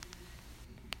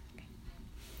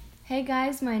Hey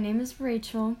guys, my name is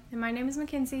Rachel. And my name is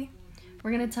Mackenzie.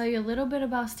 We're going to tell you a little bit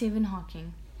about Stephen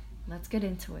Hawking. Let's get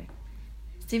into it.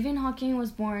 Stephen Hawking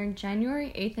was born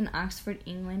January 8th in Oxford,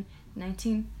 England,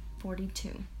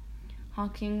 1942.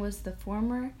 Hawking was the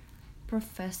former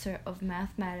professor of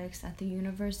mathematics at the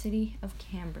University of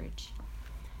Cambridge.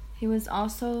 He was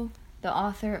also the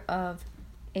author of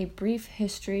A Brief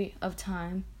History of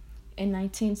Time. In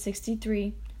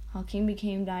 1963, Hawking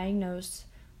became diagnosed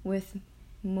with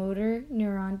motor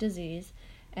neuron disease,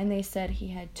 and they said he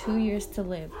had 2 years to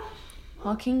live.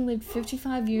 Hawking lived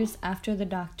 55 years after the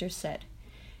doctor said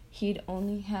he'd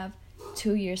only have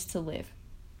 2 years to live.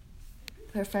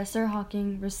 Professor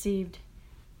Hawking received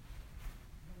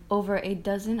over a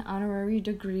dozen honorary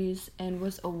degrees and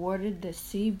was awarded the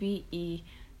CBE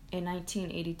in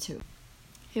 1982.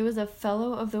 He was a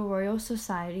Fellow of the Royal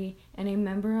Society and a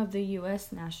member of the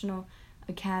U.S. National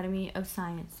Academy of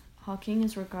Science. Hawking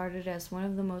is regarded as one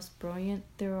of the most brilliant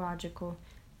theologians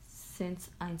since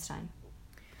Einstein.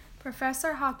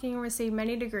 Professor Hawking received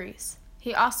many degrees.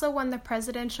 He also won the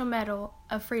Presidential Medal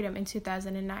of Freedom in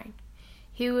 2009.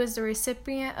 He was the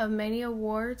recipient of many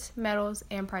awards, medals,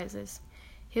 and prizes.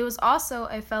 He was also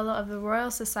a Fellow of the Royal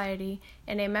Society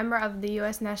and a member of the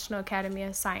U.S. National Academy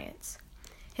of Science.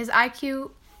 His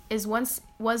IQ was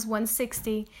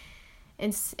 160 in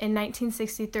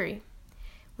 1963.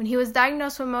 When he was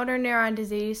diagnosed with motor neuron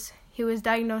disease, he was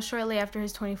diagnosed shortly after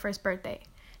his 21st birthday.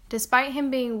 Despite him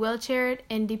being wheelchaired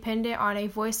and dependent on a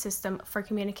voice system for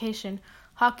communication,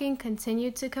 Hawking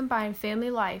continued to combine family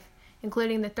life,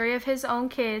 including the 3 of his own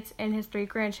kids and his 3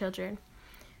 grandchildren,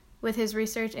 with his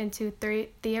research into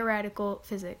theoretical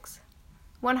physics.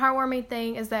 One heartwarming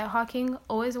thing is that Hawking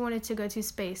always wanted to go to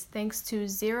space. Thanks to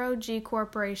Zero G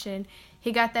Corporation,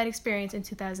 he got that experience in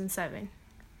 2007.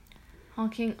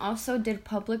 Hawking also did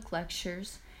public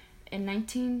lectures. In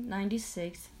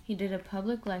 1996, he did a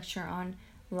public lecture on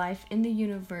life in the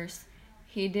universe.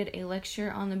 He did a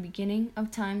lecture on the beginning of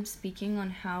time, speaking on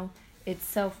how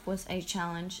itself was a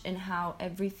challenge and how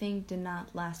everything did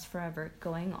not last forever,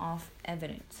 going off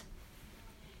evidence.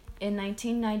 In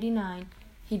 1999,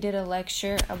 he did a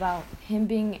lecture about him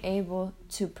being able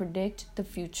to predict the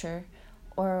future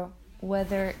or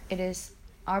whether it is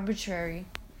arbitrary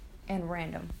and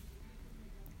random.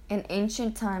 In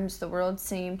ancient times, the world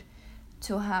seemed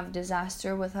to have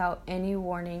disaster without any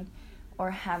warning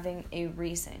or having a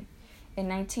reason. In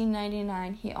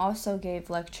 1999, he also gave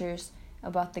lectures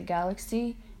about the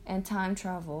galaxy and time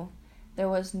travel. There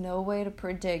was no way to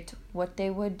predict what they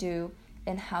would do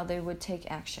and how they would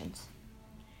take actions.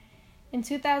 In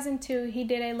 2002, he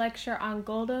did a lecture on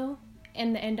Godel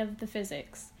and the end of the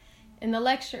physics. In the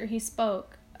lecture, he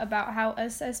spoke about how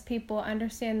us as people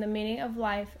understand the meaning of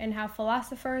life and how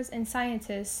philosophers and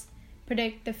scientists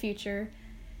predict the future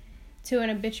to an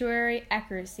arbitrary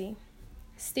accuracy.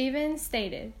 Stephen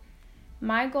stated,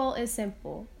 "My goal is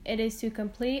simple. It is to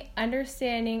complete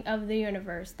understanding of the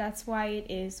universe. That's why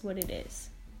it is what it is."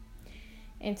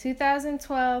 In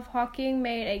 2012, Hawking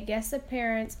made a guest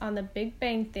appearance on The Big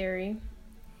Bang Theory.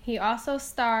 He also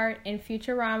starred in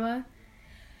Futurama,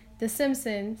 The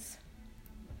Simpsons,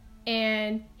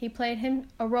 and he played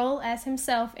a role as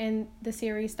himself in the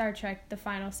series Star Trek, the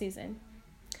final season.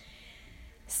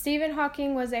 Stephen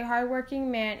Hawking was a hardworking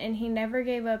man, and he never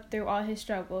gave up through all his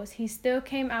struggles. He still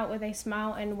came out with a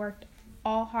smile and worked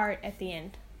all hard at the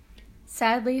end.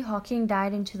 Sadly, Hawking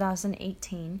died in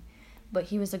 2018, but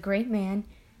he was a great man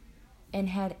and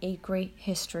had a great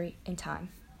history in time.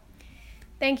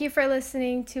 Thank you for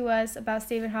listening to us about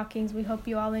Stephen Hawking. We hope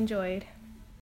you all enjoyed.